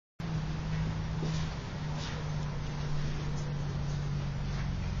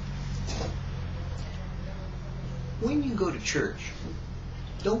when you go to church,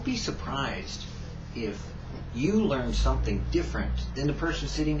 don't be surprised if you learn something different than the person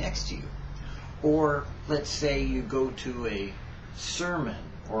sitting next to you. Or let's say you go to a sermon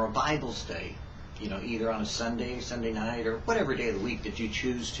or a Bible study, either on a Sunday night, or whatever day of the week that you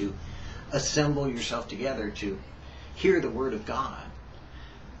choose to assemble yourself together to hear the Word of God.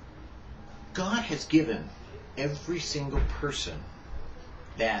 God has given every single person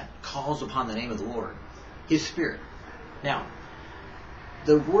that calls upon the name of the Lord His Spirit. Now,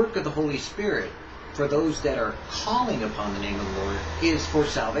 the work of the Holy Spirit for those that are calling upon the name of the Lord is for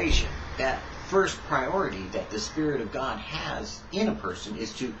salvation. That first priority that the Spirit of God has in a person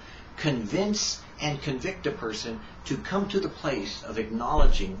is to convince and convict a person to come to the place of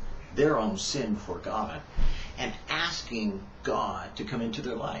acknowledging their own sin before God and asking God to come into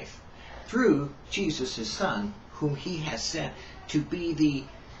their life through Jesus, His Son, whom He has sent to be the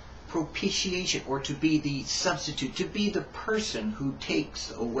propitiation, or to be the substitute, to be the person who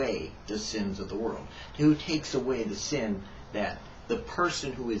takes away the sins of the world, who takes away the sin that the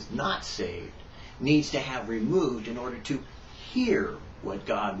person who is not saved needs to have removed in order to hear what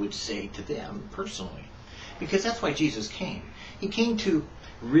God would say to them personally. Because that's why Jesus came. He came to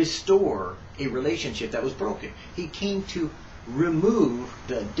restore a relationship that was broken. He came to remove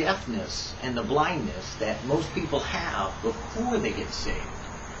the deafness and the blindness that most people have before they get saved.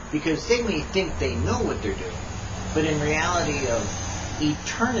 Because they may think they know what they're doing, but in reality of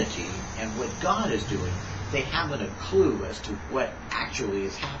eternity and what God is doing, they haven't a clue as to what actually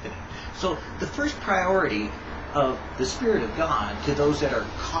is happening. So the first priority of the Spirit of God to those that are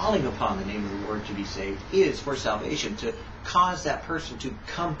calling upon the name of the Lord to be saved is for salvation, to cause that person to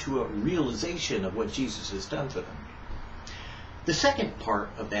come to a realization of what Jesus has done for them. The second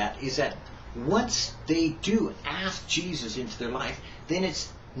part of that is that once they do ask Jesus into their life, then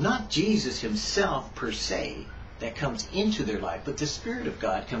it's not Jesus Himself per se that comes into their life, but the Spirit of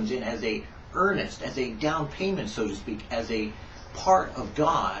God comes in as a earnest, as a down payment, so to speak, as a part of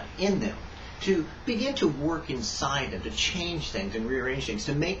God in them, to begin to work inside them, to change things and rearrange things,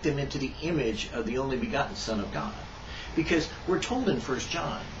 to make them into the image of the only begotten Son of God. Because we're told in 1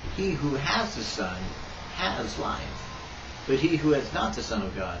 John, he who has the Son has life, but he who has not the Son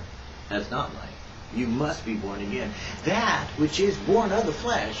of God has not life. You must be born again. That which is born of the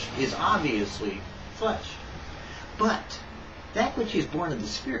flesh is obviously flesh. But that which is born of the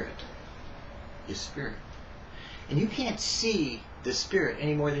Spirit is spirit. And you can't see the Spirit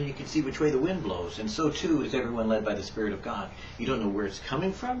any more than you can see which way the wind blows. And so too is everyone led by the Spirit of God. You don't know where it's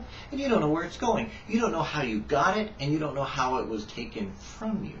coming from, and you don't know where it's going. You don't know how you got it, and you don't know how it was taken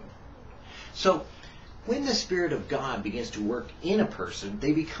from you. So when the Spirit of God begins to work in a person,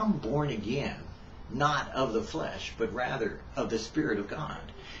 they become born again. Not of the flesh, but rather of the Spirit of God.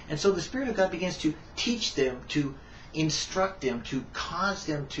 And so the Spirit of God begins to teach them, to instruct them, to cause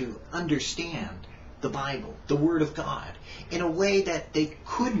them to understand the Bible, the Word of God, in a way that they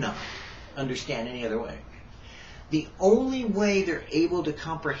could not understand any other way. The only way they're able to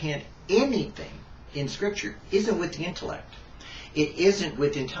comprehend anything in Scripture isn't with the intellect. It isn't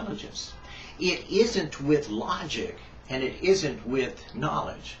with intelligence. It isn't with logic, and it isn't with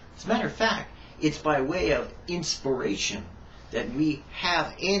knowledge. As a matter of fact, it's by way of inspiration that we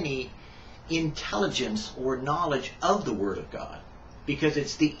have any intelligence or knowledge of the Word of God. Because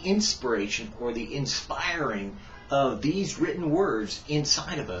it's the inspiration or the inspiring of these written words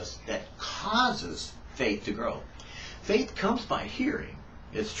inside of us that causes faith to grow. Faith comes by hearing,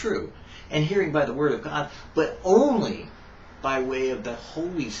 it's true, and hearing by the Word of God, but only by way of the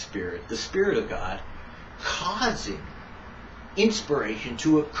Holy Spirit, the Spirit of God, causing inspiration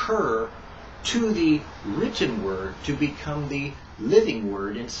to occur to the written Word to become the living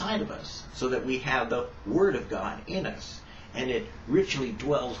Word inside of us, so that we have the Word of God in us, and it richly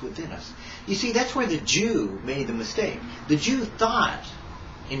dwells within us. You see, that's where the Jew made the mistake. The Jew thought,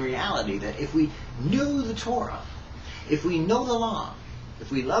 in reality, that if we knew the Torah, if we know the law,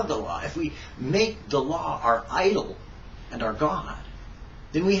 if we love the law, if we make the law our idol and our God,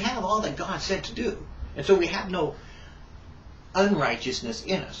 then we have all that God said to do. And so we have no unrighteousness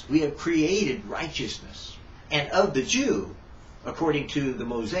in us. We have created righteousness. And of the Jew, according to the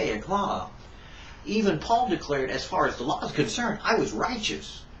Mosaic law, even Paul declared, as far as the law is concerned, I was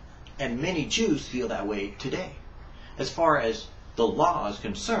righteous. And many Jews feel that way today. As far as the law is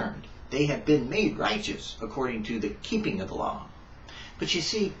concerned, they have been made righteous according to the keeping of the law. But you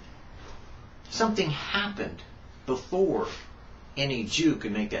see, something happened before any Jew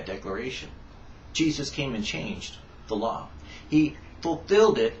could make that declaration. Jesus came and changed the law. He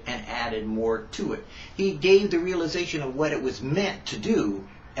fulfilled it and added more to it. He gave the realization of what it was meant to do,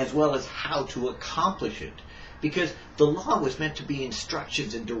 as well as how to accomplish it, Because the law was meant to be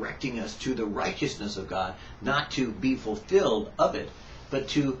instructions and directing us to the righteousness of God, not to be fulfilled of it, but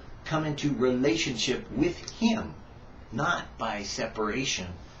to come into relationship with Him, not by separation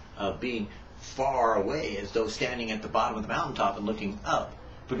of being far away as though standing at the bottom of the mountaintop and looking up,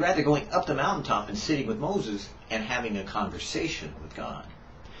 but rather going up the mountaintop and sitting with Moses and having a conversation with God.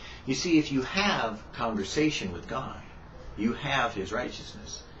 You see, if you have conversation with God, you have His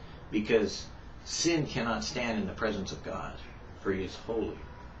righteousness, because sin cannot stand in the presence of God, for He is holy.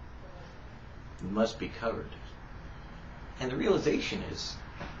 It must be covered. And the realization is,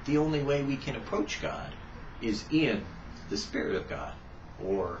 the only way we can approach God is in the Spirit of God,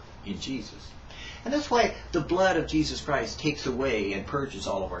 or in Jesus. And that's why the blood of Jesus Christ takes away and purges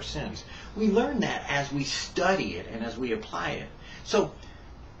all of our sins. We learn that as we study it and as we apply it. So,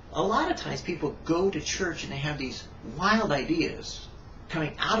 a lot of times people go to church and they have these wild ideas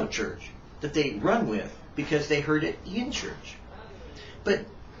coming out of church that they run with because they heard it in church. But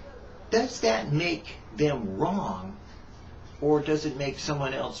does that make them wrong, or does it make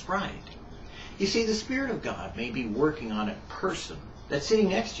someone else right? You see, the Spirit of God may be working on a person that's sitting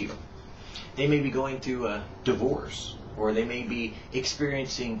next to you. They may be going through a divorce, or they may be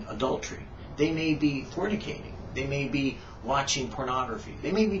experiencing adultery. They may be fornicating. They may be watching pornography.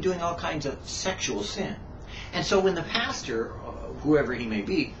 They may be doing all kinds of sexual sin. And so when the pastor, whoever he may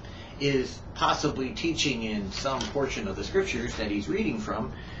be, is possibly teaching in some portion of the scriptures that he's reading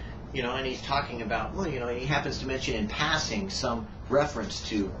from, and he's talking about, he happens to mention in passing some reference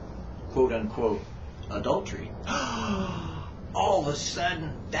to quote-unquote adultery. All of a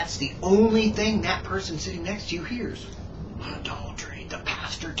sudden, that's the only thing that person sitting next to you hears. Adultery. The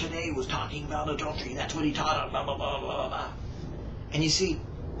pastor today was talking about adultery. That's what he taught. Blah, blah, blah, blah, blah. And you see,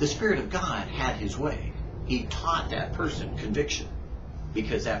 the Spirit of God had His way. He taught that person conviction,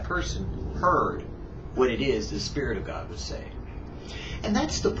 because that person heard what it is the Spirit of God would say. And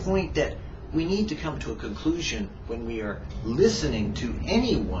that's the point that we need to come to a conclusion when we are listening to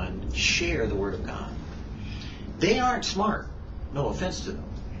anyone share the Word of God. They aren't smart. No offense to them.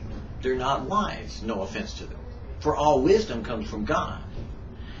 They're not wise. No offense to them. For all wisdom comes from God.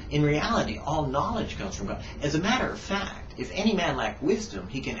 In reality, all knowledge comes from God. As a matter of fact, if any man lack wisdom,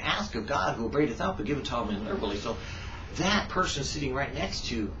 he can ask of God, who upbraideth not, but giveth to all men liberally. So that person sitting right next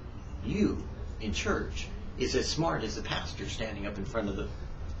to you in church is as smart as the pastor standing up in front of the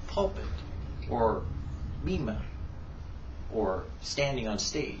pulpit, or bema, or standing on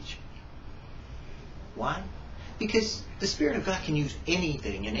stage. Why? Because the Spirit of God can use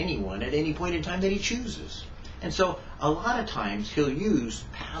anything and anyone at any point in time that He chooses. And so a lot of times He'll use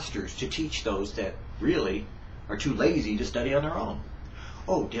pastors to teach those that really are too lazy to study on their own.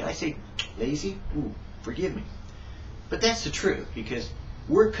 Oh, did I say lazy? Ooh, forgive me. But that's the truth, because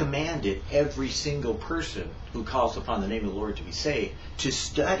we're commanded, every single person who calls upon the name of the Lord to be saved, to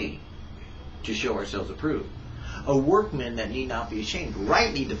study to show ourselves approved. A workman that need not be ashamed,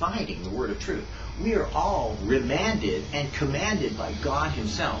 rightly dividing the word of truth. We are all remanded and commanded by God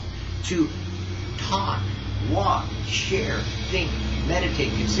Himself to talk, walk, share, think,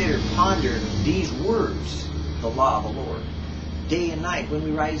 meditate, consider, ponder these words, the law of the Lord. Day and night, when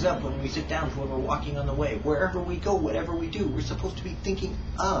we rise up, when we sit down, when we're walking on the way, wherever we go, whatever we do, we're supposed to be thinking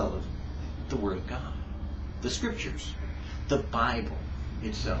of the Word of God, the Scriptures, the Bible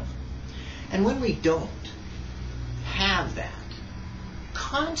itself. And when we don't have that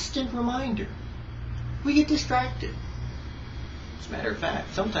constant reminder, we get distracted. As a matter of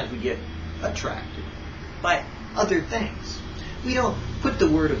fact, sometimes we get attracted by other things. We don't put the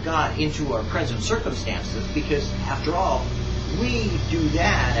Word of God into our present circumstances, because, after all, we do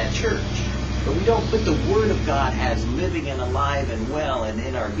that at church. But we don't put the Word of God as living and alive and well and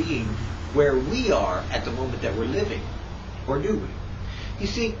in our being where we are at the moment that we're living. Or do we? You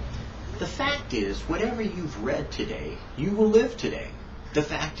see, the fact is, whatever you've read today, you will live today. The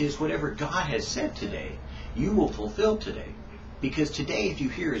fact is, whatever God has said today, you will fulfill today. Because today, if you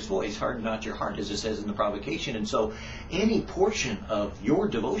hear His voice, harden not your heart, as it says in the provocation. And so, any portion of your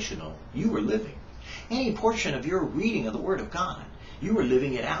devotional, you are living. Any portion of your reading of the Word of God, you are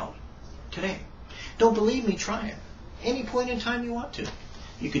living it out today. Don't believe me? Try it. Any point in time you want to.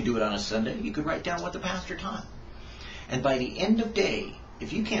 You could do it on a Sunday. You could write down what the pastor taught. And by the end of day,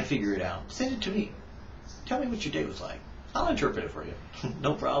 if you can't figure it out, send it to me. Tell me what your day was like. I'll interpret it for you.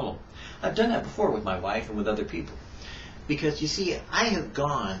 No problem. I've done that before with my wife and with other people. Because, you see, I have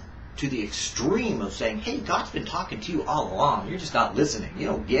gone to the extreme of saying, hey, God's been talking to you all along. You're just not listening. You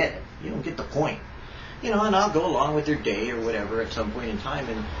don't get it. You don't get the point. And I'll go along with their day or whatever at some point in time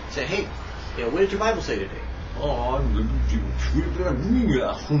and say, hey, what did your Bible say today? Oh,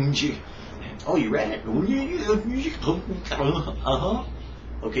 Oh, you read it? Uh-huh.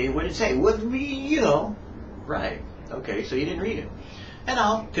 Okay, what did it say? What, right. Okay, so you didn't read it. And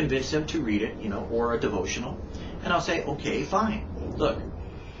I'll convince them to read it, or a devotional. And I'll say, okay, fine. Look.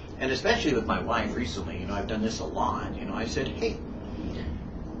 And especially with my wife recently, I've done this a lot. I said, hey,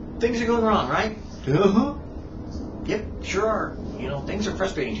 things are going wrong, right? Uh-huh. Yep, sure are. Things are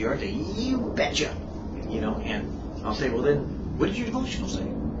frustrating to you, aren't they? You betcha. And I'll say, well then, what did your devotional say?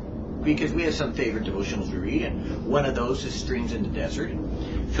 Because we have some favorite devotionals we read, and one of those is Streams in the Desert.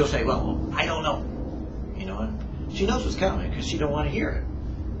 And she'll say, well, I don't know. And she knows what's coming because she don't want to hear it.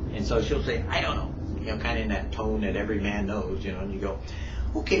 And so she'll say, I don't know. Kind of in that tone that every man knows, and you go,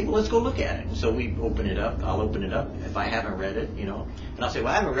 okay, well, let's go look at it. And so we open it up. I'll open it up if I haven't read it, and I'll say,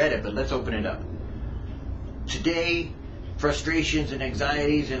 well, I haven't read it, but let's open it up. Today, frustrations and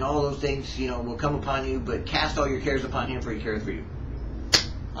anxieties and all those things, will come upon you, but cast all your cares upon him, for he careth for you.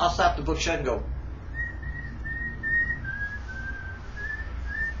 I'll slap the book shut and go,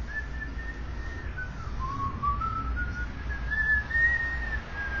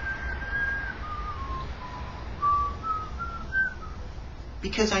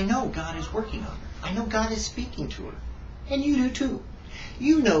 because I know God is working on her. I know God is speaking to her. And you do too.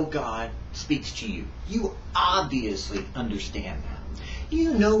 You know God speaks to you. You obviously understand that.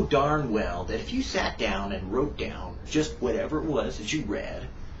 You know darn well that if you sat down and wrote down just whatever it was that you read,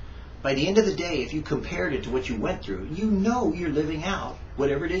 by the end of the day, if you compared it to what you went through, you know you're living out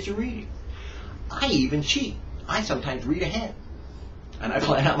whatever it is you're reading. I even cheat. I sometimes read ahead. And I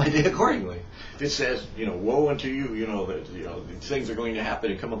plan out my day accordingly. If it says, woe unto you, that, these things are going to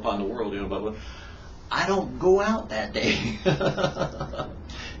happen and come upon the world, blah, blah. I don't go out that day.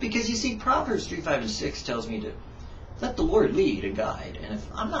 Because you see, Proverbs 3, 5, and 6 tells me to let the Lord lead and guide. And if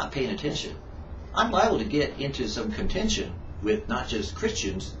I'm not paying attention, I'm liable to get into some contention with not just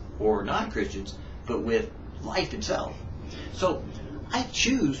Christians or non-Christians, but with life itself. So I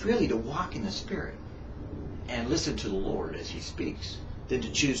choose really to walk in the Spirit and listen to the Lord as he speaks, than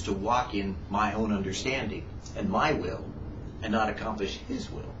to choose to walk in my own understanding and my will and not accomplish his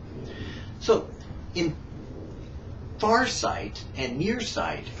will. So in far sight and near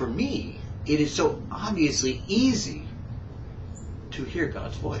sight, for me, it is so obviously easy to hear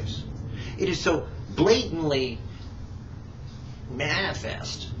God's voice. It is so blatantly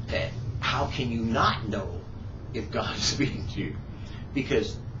manifest that how can you not know if God is speaking to you?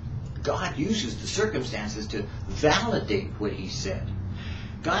 Because God uses the circumstances to validate what he said.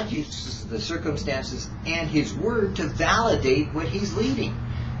 God uses the circumstances and his word to validate what he's leading.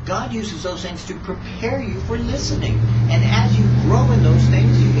 God uses those things to prepare you for listening. And as you grow in those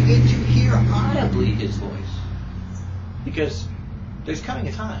things, you begin to hear audibly his voice. Because there's coming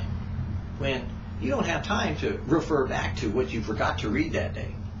a time when you don't have time to refer back to what you forgot to read that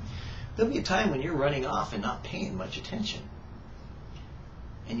day. There'll be a time when you're running off and not paying much attention.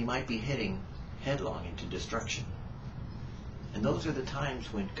 And you might be heading headlong into destruction. And those are the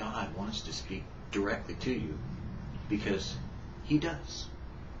times when God wants to speak directly to you, because he does.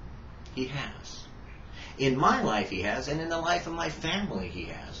 He has. In my life he has, and in the life of my family he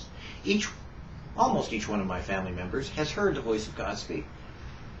has. Almost each one of my family members has heard the voice of God speak.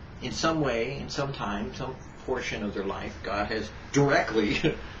 In some way, in some time, some portion of their life, God has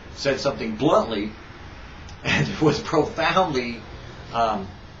directly said something bluntly and was profoundly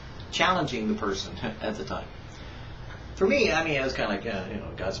challenging the person at the time. For me, I was kind of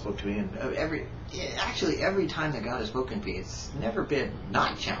like, God spoke to me, and every time that God has spoken to me, it's never been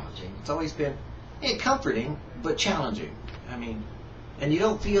not challenging. It's always been comforting, but challenging. And you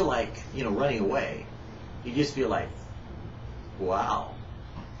don't feel like, running away. You just feel like, wow,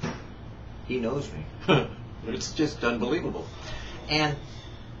 he knows me. It's just unbelievable. And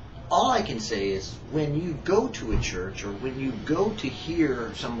all I can say is, when you go to a church or when you go to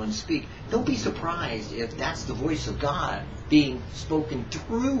hear someone speak, don't be surprised if that's the voice of God being spoken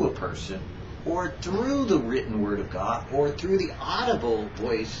through a person, or through the written word of God, or through the audible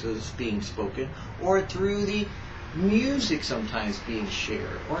voices being spoken, or through the music sometimes being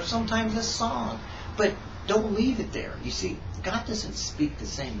shared, or sometimes a song. But don't leave it there. You see, God doesn't speak the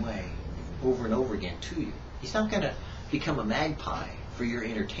same way over and over again to you. He's not going to become a magpie for your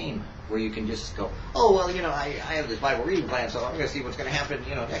entertainment, where you can just go, oh, well, I have this Bible reading plan, so I'm going to see what's going to happen,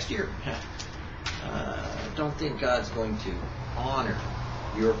 next year. Don't think God's going to honor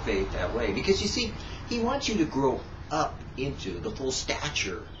your faith that way. Because, you see, he wants you to grow up into the full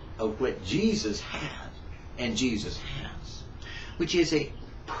stature of what Jesus had and Jesus has, which is a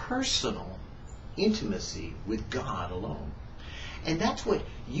personal intimacy with God alone. And that's what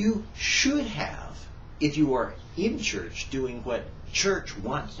you should have if you are in church doing what church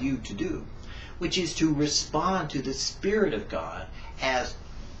wants you to do. which is to respond to the Spirit of God as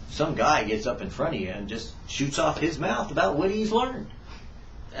some guy gets up in front of you and just shoots off his mouth about what he's learned.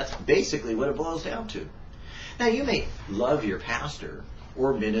 That's basically what it boils down to. Now, you may love your pastor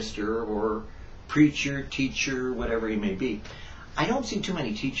or minister or preacher, teacher, whatever he may be. I don't see too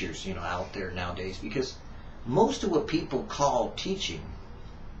many teachers, out there nowadays, because most of what people call teaching,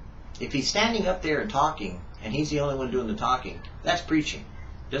 if he's standing up there and talking and he's the only one doing the talking, that's preaching.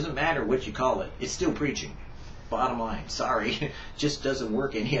 Doesn't matter what you call it. It's still preaching. Bottom line. Sorry. Just doesn't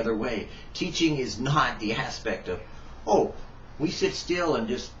work any other way. Teaching is not the aspect of, we sit still and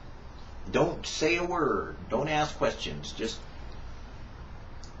just don't say a word. Don't ask questions. Just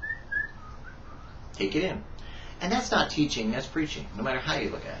take it in. And that's not teaching. That's preaching, no matter how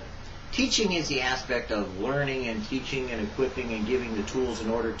you look at it. Teaching is the aspect of learning and teaching and equipping and giving the tools in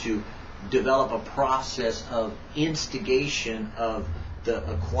order to develop a process of instigation of the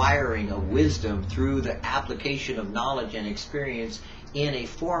acquiring of wisdom through the application of knowledge and experience in a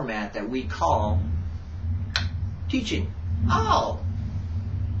format that we call teaching.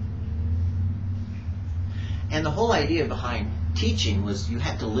 And the whole idea behind teaching was you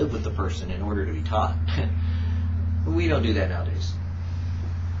had to live with the person in order to be taught. We don't do that nowadays.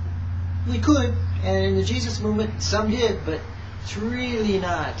 We could, and in the Jesus movement, some did, but it's really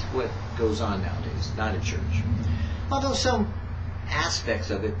not what goes on nowadays, not in church. Although some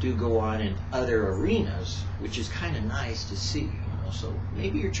aspects of it do go on in other arenas, which is kind of nice to see. So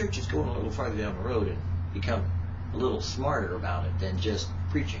maybe your church is going a little farther down the road and become a little smarter about it than just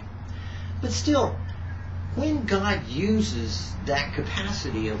preaching. But still, when God uses that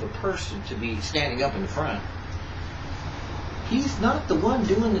capacity of a person to be standing up in front, He's not the one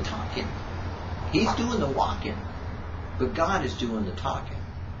doing the talking. He's doing the walking. But God is doing the talking.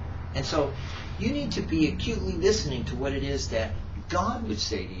 And so you need to be acutely listening to what it is that God would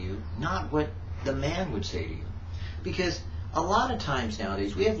say to you, not what the man would say to you. Because a lot of times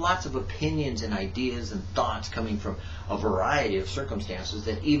nowadays we have lots of opinions and ideas and thoughts coming from a variety of circumstances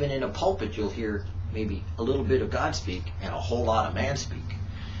that even in a pulpit you'll hear maybe a little bit of GodSpeak and a whole lot of ManSpeak.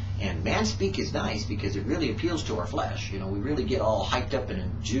 And ManSpeak is nice because it really appeals to our flesh. We really get all hyped up and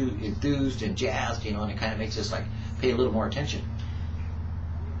enthused and jazzed, and it kind of makes us like pay a little more attention.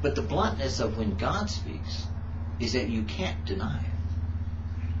 But the bluntness of when God speaks is that you can't deny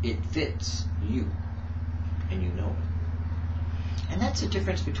it. It fits you, and you know it. And that's the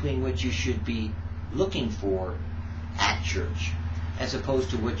difference between what you should be looking for at church as opposed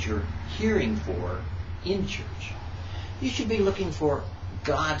to what you're hearing for in church. You should be looking for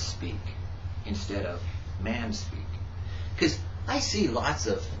God speak instead of man speak. Because I see lots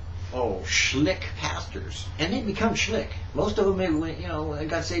of schlick pastors, and they become schlick. Most of them, maybe,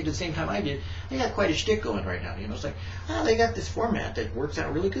 got saved at the same time I did. They got quite a shtick going right now. It's like, they got this format that works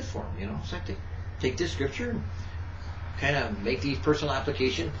out really good for them. It's like they take this scripture and kind of make these personal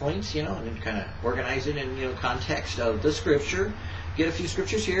application points, and then kind of organize it in, context of the scripture. Get a few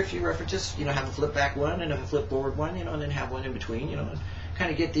scriptures here, a few references, have a flip back one and a flip forward one, and then have one in between, and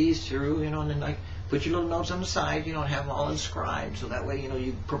kind of get these through, and then like put your little notes on the side, and have them all inscribed, so that way,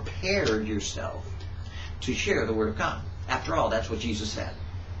 you prepared yourself to share the Word of God. After all, that's what Jesus said.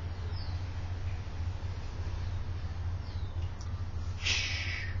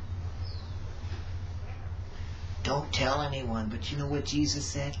 Don't tell anyone, but you know what Jesus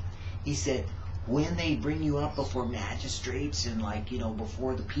said? He said, when they bring you up before magistrates and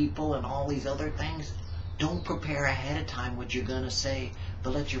before the people and all these other things, don't prepare ahead of time what you're going to say,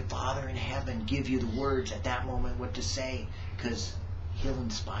 but let your Father in heaven give you the words at that moment what to say, because He'll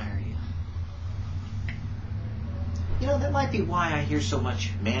inspire you. That might be why I hear so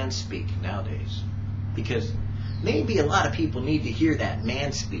much man-speak nowadays, because maybe a lot of people need to hear that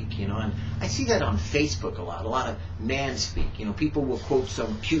man-speak, and I see that on Facebook a lot of man-speak. People will quote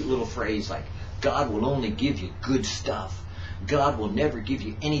some cute little phrase like, God will only give you good stuff. God will never give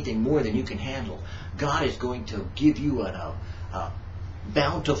you anything more than you can handle. God is going to give you a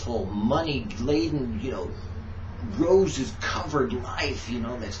bountiful, money-laden, roses-covered life,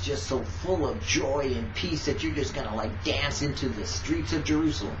 that's just so full of joy and peace that you're just going to dance into the streets of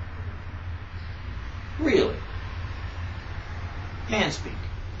Jerusalem. Really? Man-speak.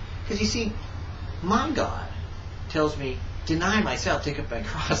 Because you see, my God tells me, deny myself, take up my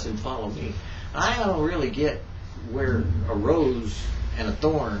cross, and follow me. I don't really get where a rose and a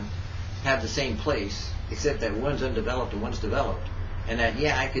thorn have the same place, except that one's undeveloped and one's developed. And that,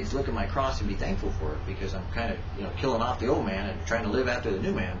 I could look at my cross and be thankful for it, because I'm kind of, killing off the old man and trying to live after the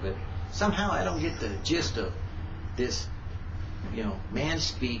new man. But somehow I don't get the gist of this,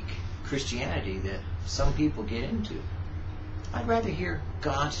 man-speak Christianity that some people get into. I'd rather hear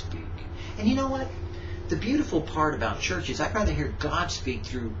God speak. And you know what? The beautiful part about church is I'd rather hear God speak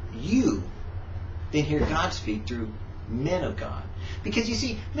through you than hear God speak through men of God. Because you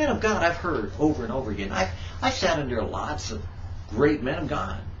see, men of God I've heard over and over again. I've sat under lots of great men of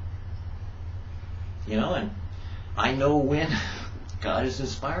God. You know, and I know when God is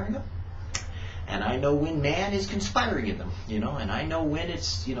inspiring them. And I know when man is conspiring in them. You know, and I know when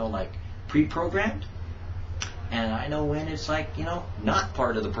it's, you know, like pre-programmed. And I know when it's like, you know, not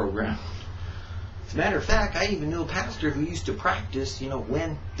part of the program. As a matter of fact, I even knew a pastor who used to practice, you know,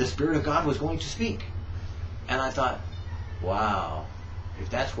 when the Spirit of God was going to speak. And I thought, wow, if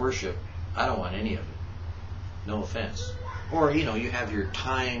that's worship, I don't want any of it. No offense. Or, you know, you have your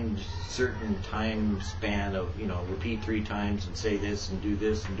timed, certain time span of, you know, repeat 3 times and say this and do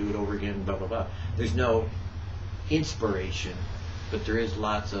it over again, blah, blah, blah. There's no inspiration, but there is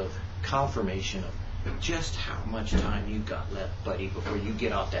lots of confirmation of just how much time you got left, buddy, before you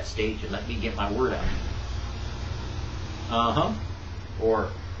get off that stage and let me get my word out. Or,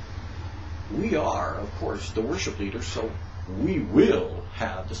 we are, of course, the worship leaders, so we will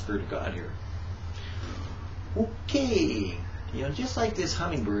have the Spirit of God here. Okay, you know, just like this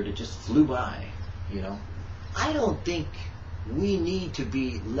hummingbird, it just flew by, you know. I don't think we need to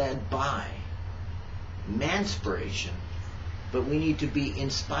be led by manspiration, but we need to be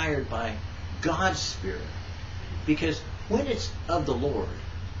inspired by God's Spirit. Because when it's of the Lord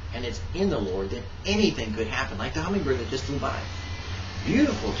and it's in the Lord, then anything could happen. Like the hummingbird that just flew by.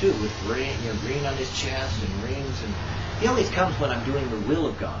 Beautiful too, with rain, you know, green on his chest and rings, and he always comes when I'm doing the will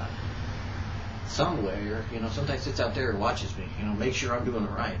of God. Some way, or you know, sometimes sits out there and watches me, you know, make sure I'm doing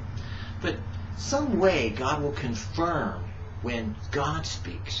it right. But some way God will confirm when God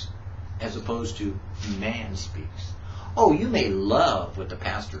speaks as opposed to man speaks. Oh, you may love what the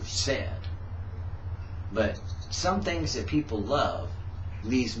pastor said, but some things that people love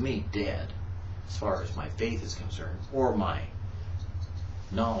leaves me dead as far as my faith is concerned, or my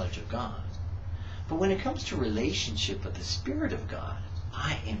knowledge of God. But when it comes to relationship with the Spirit of God,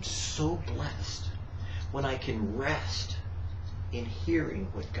 I am so blessed when I can rest in hearing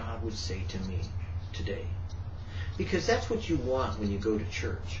what God would say to me today. Because that's what you want when you go to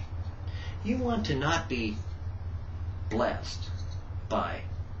church. You want to not be blessed by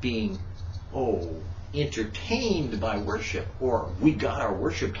being, entertained by worship, or we got our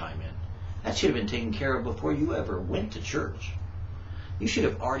worship time in. That should have been taken care of before you ever went to church. You should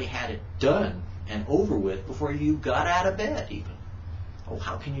have already had it done and over with before you got out of bed even. Oh,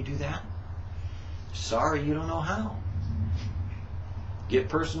 how can you do that? Sorry, you don't know how. Get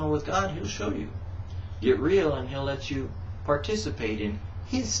personal with God, He'll show you. Get real and He'll let you participate in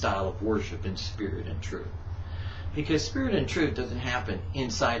His style of worship in spirit and truth. Because spirit and truth doesn't happen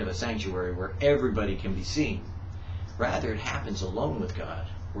inside of a sanctuary where everybody can be seen. Rather, it happens alone with God,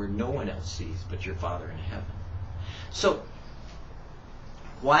 where no one else sees but your Father in heaven. So,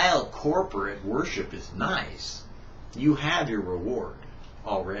 while corporate worship is nice, you have your reward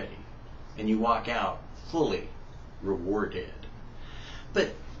already. And you walk out fully rewarded.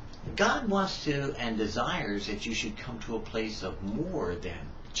 But God wants to and desires that you should come to a place of more than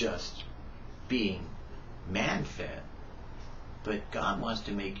just being man-fed. But God wants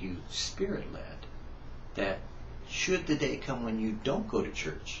to make you spirit-led. That should the day come when you don't go to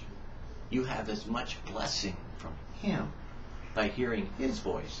church, you have as much blessing from Him by hearing His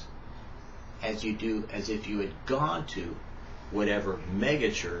voice as you do as if you had gone to whatever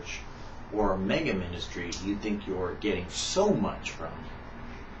mega church or mega ministry you think you're getting so much from,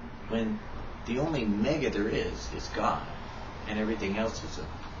 when the only mega there is God, and everything else is a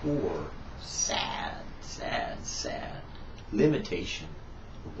poor, sad limitation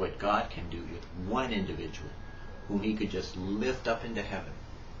of what God can do with one individual whom He could just lift up into heaven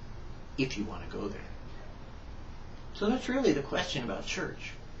if you want to go there. So that's really the question about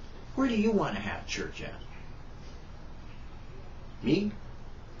church. Where do you want to have church at? Me?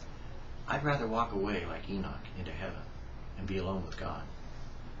 I'd rather walk away like Enoch into heaven and be alone with God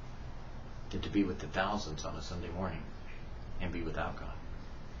than to be with the thousands on a Sunday morning and be without God.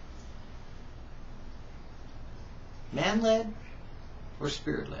 Man-led or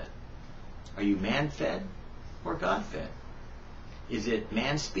spirit-led? Are you man-fed or God-fed? Is it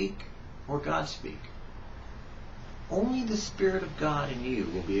man-speak or God-speak? Only the Spirit of God in you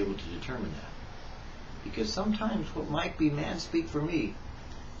will be able to determine that. Because sometimes what might be man-speak for me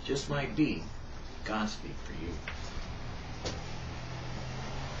just might be God-speak for you.